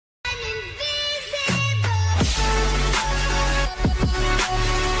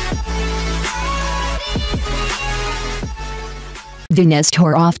Venus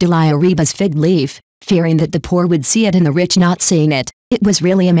tore off Dilereba's fig leaf, fearing that the poor would see it and the rich not seeing it. It was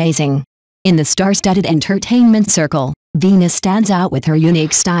really amazing. In the star-studded entertainment circle, Venus stands out with her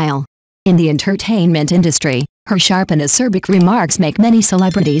unique style. In the entertainment industry, her sharp and acerbic remarks make many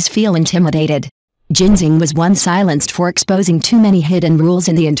celebrities feel intimidated. Jinxing was once silenced for exposing too many hidden rules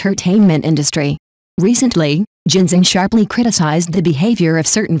in the entertainment industry. Recently, Jinxing sharply criticized the behavior of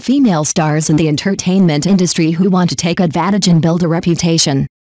certain female stars in the entertainment industry who want to take advantage and build a reputation.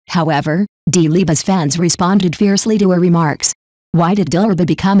 However, Dilereba's fans responded fiercely to her remarks. Why did Dilireba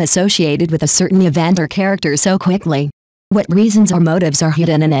become associated with a certain event or character so quickly? What reasons or motives are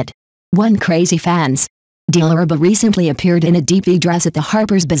hidden in it? 1. Crazy fans. Dilireba recently appeared in a deep V dress at the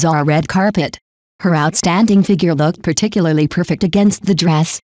Harper's Bazaar red carpet. Her outstanding figure looked particularly perfect against the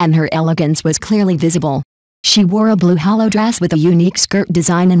dress, and her elegance was clearly visible. She wore a blue hollow dress with a unique skirt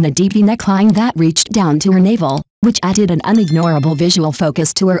design and a deep V neckline that reached down to her navel, which added an unignorable visual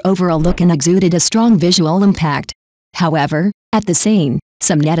focus to her overall look and exuded a strong visual impact. However, at the scene,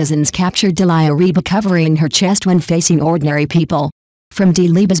 some netizens captured Dilireba covering her chest when facing ordinary people. From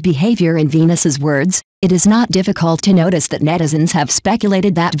Dilereba's behavior and Venus's words, it is not difficult to notice that netizens have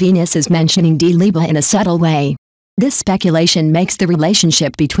speculated that Venus is mentioning Dilireba in a subtle way. This speculation makes the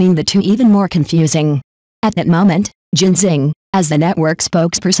relationship between the two even more confusing. At that moment, Jinxing, as the network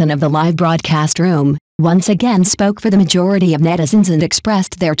spokesperson of the live broadcast room, once again spoke for the majority of netizens and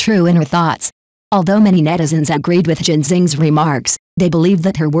expressed their true inner thoughts. Although many netizens agreed with Jinxing's remarks, they believed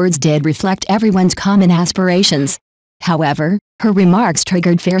that her words did reflect everyone's common aspirations. However, her remarks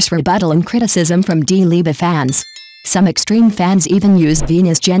triggered fierce rebuttal and criticism from Dilireba fans. Some extreme fans even used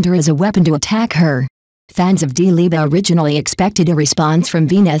Venus' gender as a weapon to attack her. Fans of Dilireba originally expected a response from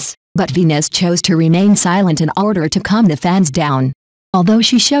Venus, but Venus chose to remain silent in order to calm the fans down. Although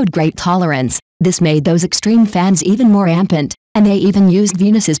she showed great tolerance, this made those extreme fans even more rampant, and they even used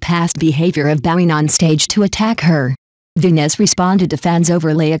Venus's past behavior of bowing on stage to attack her. Venus responded to fans'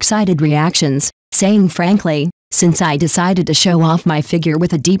 overly excited reactions, saying frankly, "Since I decided to show off my figure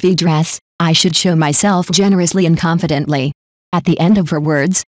with a deep V dress, I should show myself generously and confidently." At the end of her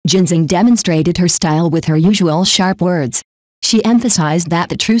words, Jinxing demonstrated her style with her usual sharp words. She emphasized that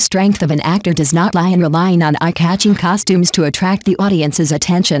the true strength of an actor does not lie in relying on eye-catching costumes to attract the audience's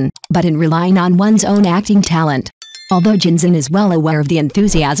attention, but in relying on one's own acting talent. Although Jinxing is well aware of the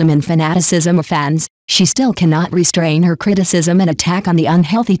enthusiasm and fanaticism of fans, she still cannot restrain her criticism and attack on the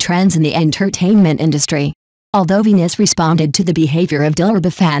unhealthy trends in the entertainment industry. Although Venus responded to the behavior of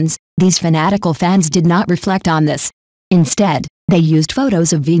Dilireba fans, these fanatical fans did not reflect on this. Instead, they used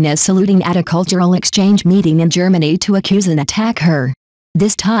photos of Venus saluting at a cultural exchange meeting in Germany to accuse and attack her.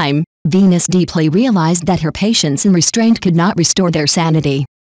 This time, Venus deeply realized that her patience and restraint could not restore their sanity.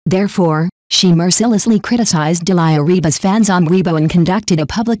 Therefore, she mercilessly criticized Dilereba's fans on Reba and conducted a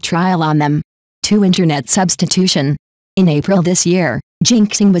public trial on them. 2. Internet substitution. In April this year,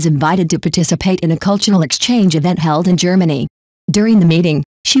 Jinxing was invited to participate in a cultural exchange event held in Germany. During the meeting,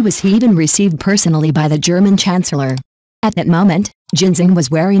 she was even received personally by the German Chancellor. At that moment, Jinxing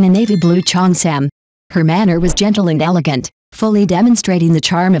was wearing a navy blue cheongsam. Her manner was gentle and elegant, fully demonstrating the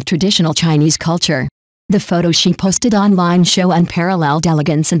charm of traditional Chinese culture. The photos she posted online show unparalleled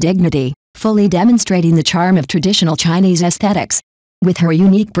elegance and dignity, fully demonstrating the charm of traditional Chinese aesthetics. With her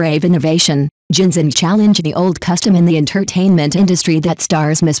unique brave innovation, Jinxing challenged the old custom in the entertainment industry that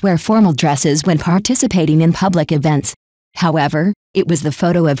stars must wear formal dresses when participating in public events. However, it was the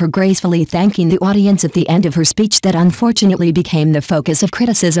photo of her gracefully thanking the audience at the end of her speech that unfortunately became the focus of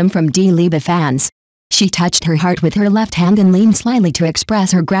criticism from Dilireba fans. She touched her heart with her left hand and leaned slightly to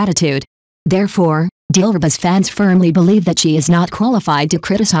express her gratitude. Therefore, Dilereba's fans firmly believe that she is not qualified to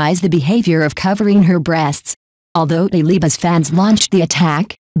criticize the behavior of covering her breasts. Although Dilereba's fans launched the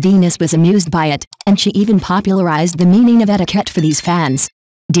attack, Venus was amused by it, and she even popularized the meaning of etiquette for these fans.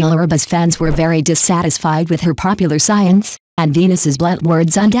 Dilereba's fans were very dissatisfied with her popular science, and Venus's blunt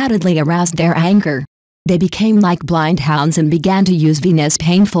words undoubtedly aroused their anger. They became like blind hounds and began to use Venus'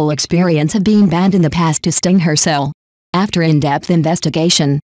 painful experience of being banned in the past to sting her so. After in-depth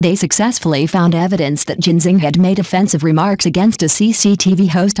investigation, they successfully found evidence that Jinxing had made offensive remarks against a CCTV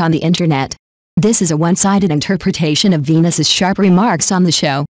host on the internet. This is a one-sided interpretation of Venus's sharp remarks on the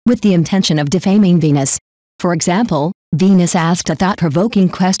show, with the intention of defaming Venus. For example, Venus asked a thought-provoking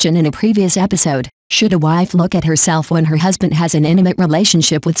question in a previous episode: should a wife look at herself when her husband has an intimate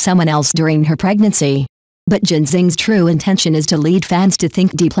relationship with someone else during her pregnancy? But Jinxing's true intention is to lead fans to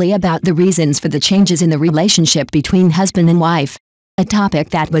think deeply about the reasons for the changes in the relationship between husband and wife. A topic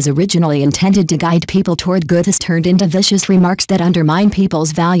that was originally intended to guide people toward good has turned into vicious remarks that undermine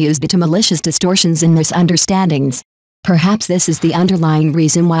people's values due to malicious distortions and misunderstandings. Perhaps this is the underlying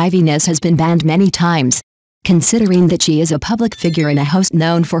reason why Venus has been banned many times. Considering that she is a public figure and a host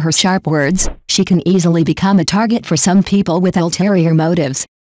known for her sharp words, she can easily become a target for some people with ulterior motives.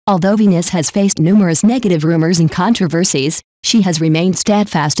 Although Venus has faced numerous negative rumors and controversies, she has remained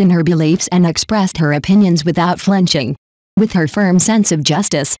steadfast in her beliefs and expressed her opinions without flinching. With her firm sense of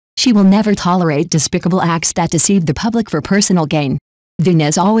justice, she will never tolerate despicable acts that deceive the public for personal gain.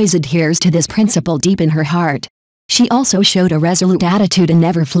 Venus always adheres to this principle deep in her heart. She also showed a resolute attitude and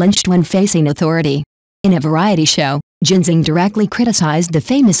never flinched when facing authority. In a variety show, Jinxing directly criticized the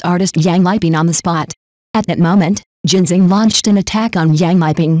famous artist Yang Liping on the spot. At that moment, Jinxing launched an attack on Yang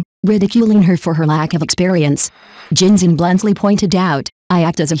Liping, ridiculing her for her lack of experience. Jinxing bluntly pointed out, "I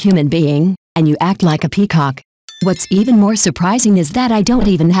act as a human being, and you act like a peacock. What's even more surprising is that I don't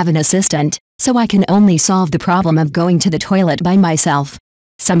even have an assistant, so I can only solve the problem of going to the toilet by myself."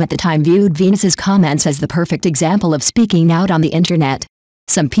 Some at the time viewed Venus's comments as the perfect example of speaking out on the internet.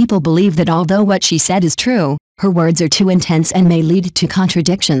 Some people believe that although what she said is true, her words are too intense and may lead to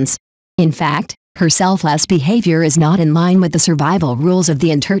contradictions. In fact, her selfless behavior is not in line with the survival rules of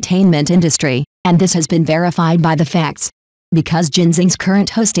the entertainment industry, and this has been verified by the facts. Because Jinxing's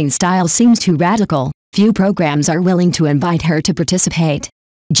current hosting style seems too radical, few programs are willing to invite her to participate.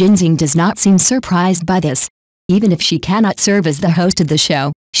 Jinxing does not seem surprised by this. Even if she cannot serve as the host of the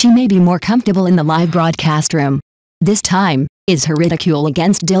show, she may be more comfortable in the live broadcast room. This time, is her ridicule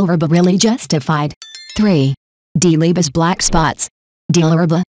against Dilireba really justified? 3. Dilereba's black spots.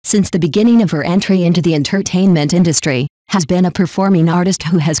 Dilireba, since the beginning of her entry into the entertainment industry, has been a performing artist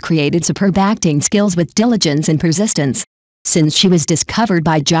who has created superb acting skills with diligence and persistence. Since she was discovered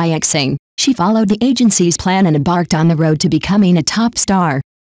by Jinxing, she followed the agency's plan and embarked on the road to becoming a top star.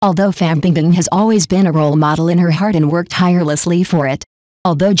 Although Fan Bingbing has always been a role model in her heart and worked tirelessly for it.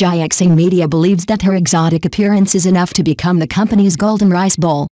 Although Jinxing Media believes that her exotic appearance is enough to become the company's golden rice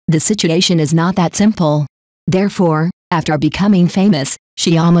bowl, the situation is not that simple. Therefore, after becoming famous,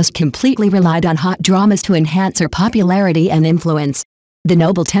 she almost completely relied on hot dramas to enhance her popularity and influence. The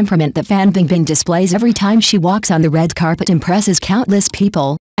noble temperament that Fan Bingbing displays every time she walks on the red carpet impresses countless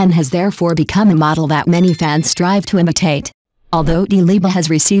people, and has therefore become a model that many fans strive to imitate. Although Dilireba has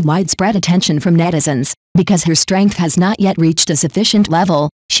received widespread attention from netizens, because her strength has not yet reached a sufficient level,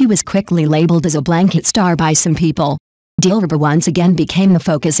 she was quickly labeled as a blanket star by some people. Dilireba once again became the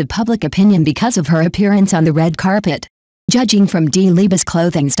focus of public opinion because of her appearance on the red carpet. Judging from Dilereba's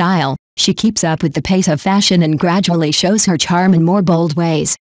clothing style, she keeps up with the pace of fashion and gradually shows her charm in more bold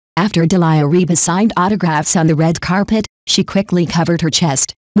ways. After Dilireba signed autographs on the red carpet, she quickly covered her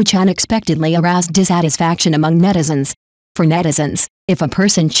chest, which unexpectedly aroused dissatisfaction among netizens. For netizens, if a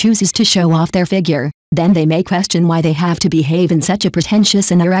person chooses to show off their figure, then they may question why they have to behave in such a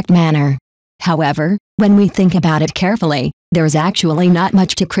pretentious and erect manner. However, when we think about it carefully, there is actually not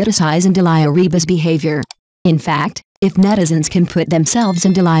much to criticize in Dilireba's behavior. In fact, if netizens can put themselves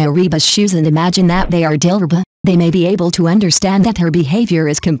in Dilireba's shoes and imagine that they are Dilireba, they may be able to understand that her behavior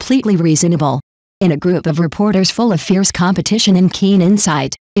is completely reasonable. In a group of reporters full of fierce competition and keen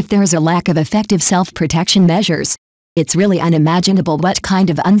insight, if there is a lack of effective self-protection measures, it's really unimaginable what kind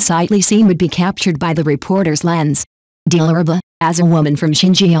of unsightly scene would be captured by the reporter's lens. Dilireba, as a woman from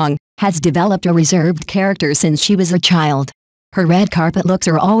Xinjiang, has developed a reserved character since she was a child. Her red carpet looks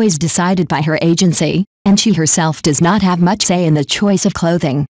are always decided by her agency, and she herself does not have much say in the choice of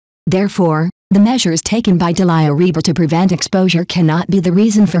clothing. Therefore, the measures taken by Dilireba to prevent exposure cannot be the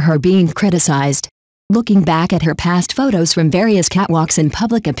reason for her being criticized. Looking back at her past photos from various catwalks and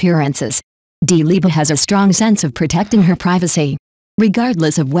public appearances, Dilireba has a strong sense of protecting her privacy.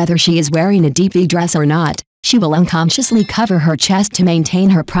 Regardless of whether she is wearing a deep V dress or not, she will unconsciously cover her chest to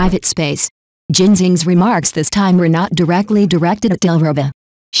maintain her private space. Jinxing's remarks this time were not directly directed at Dilireba.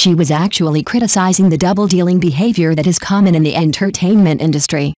 She was actually criticizing the double-dealing behavior that is common in the entertainment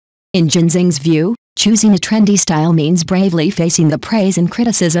industry. In Jinxing's view, choosing a trendy style means bravely facing the praise and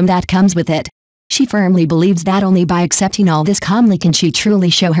criticism that comes with it. She firmly believes that only by accepting all this calmly can she truly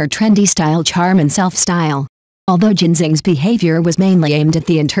show her trendy style charm and self-style. Although Jinxing's behavior was mainly aimed at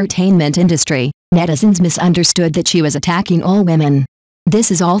the entertainment industry, netizens misunderstood that she was attacking all women.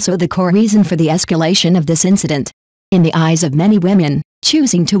 This is also the core reason for the escalation of this incident. In the eyes of many women,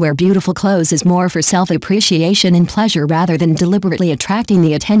 choosing to wear beautiful clothes is more for self-appreciation and pleasure rather than deliberately attracting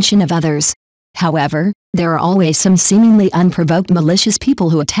the attention of others. However, there are always some seemingly unprovoked malicious people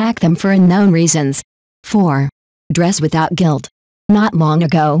who attack them for unknown reasons. 4. Dress without guilt. Not long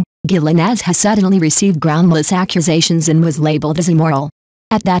ago, Gilanaz has suddenly received groundless accusations and was labeled as immoral.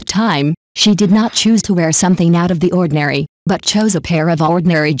 At that time, she did not choose to wear something out of the ordinary, but chose a pair of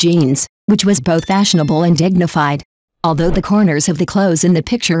ordinary jeans, which was both fashionable and dignified. Although the corners of the clothes in the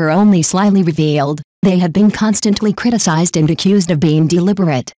picture are only slightly revealed, they have been constantly criticized and accused of being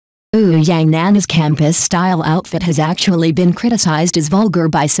deliberate. Yang Nana's campus-style outfit has actually been criticized as vulgar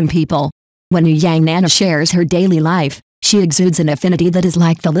by some people. When Yang Nana shares her daily life, she exudes an affinity that is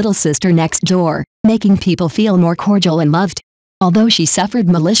like the little sister next door, making people feel more cordial and loved. Although she suffered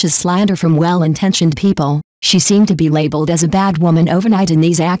malicious slander from well-intentioned people, she seemed to be labeled as a bad woman overnight in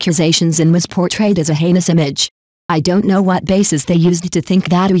these accusations and was portrayed as a heinous image. I don't know what basis they used to think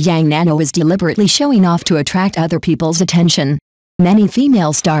that Yang Nana was deliberately showing off to attract other people's attention. Many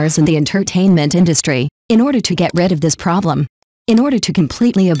female stars in the entertainment industry, in order to get rid of this problem, in order to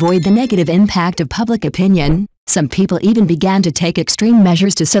completely avoid the negative impact of public opinion, some people even began to take extreme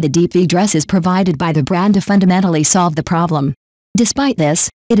measures to sew the deep V dresses provided by the brand to fundamentally solve the problem. Despite this,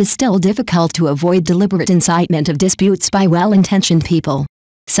 it is still difficult to avoid deliberate incitement of disputes by well-intentioned people.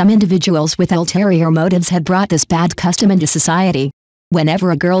 Some individuals with ulterior motives have brought this bad custom into society.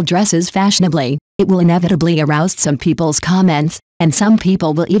 Whenever a girl dresses fashionably, it will inevitably arouse some people's comments, and some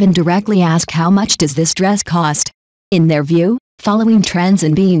people will even directly ask how much does this dress cost. In their view, following trends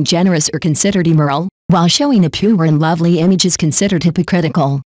and being generous are considered immoral, while showing a pure and lovely image is considered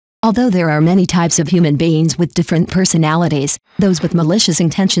hypocritical. Although there are many types of human beings with different personalities, those with malicious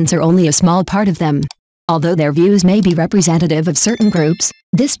intentions are only a small part of them. Although their views may be representative of certain groups,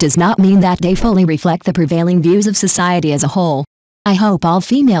 this does not mean that they fully reflect the prevailing views of society as a whole. I hope all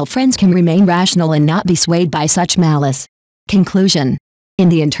female friends can remain rational and not be swayed by such malice. Conclusion. In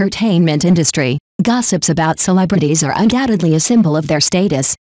the entertainment industry, gossips about celebrities are undoubtedly a symbol of their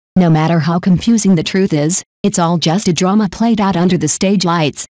status. No matter how confusing the truth is, it's all just a drama played out under the stage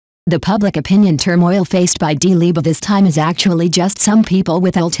lights. The public opinion turmoil faced by Dilireba this time is actually just some people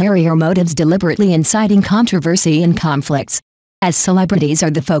with ulterior motives deliberately inciting controversy and conflicts. As celebrities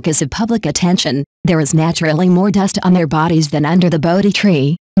are the focus of public attention, there is naturally more dust on their bodies than under the Bodhi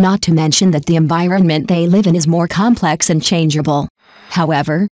tree, not to mention that the environment they live in is more complex and changeable.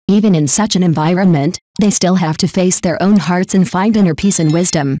 However, even in such an environment, they still have to face their own hearts and find inner peace and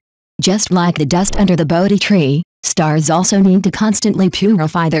wisdom. Just like the dust under the Bodhi tree, stars also need to constantly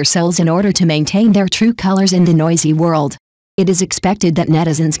purify their souls in order to maintain their true colors in the noisy world. It is expected that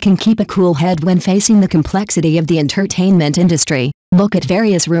netizens can keep a cool head when facing the complexity of the entertainment industry, look at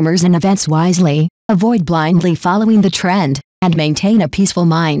various rumors and events wisely, avoid blindly following the trend, and maintain a peaceful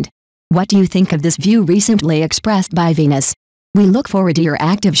mind. What do you think of this view recently expressed by Venus? We look forward to your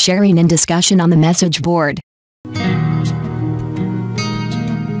active sharing and discussion on the message board.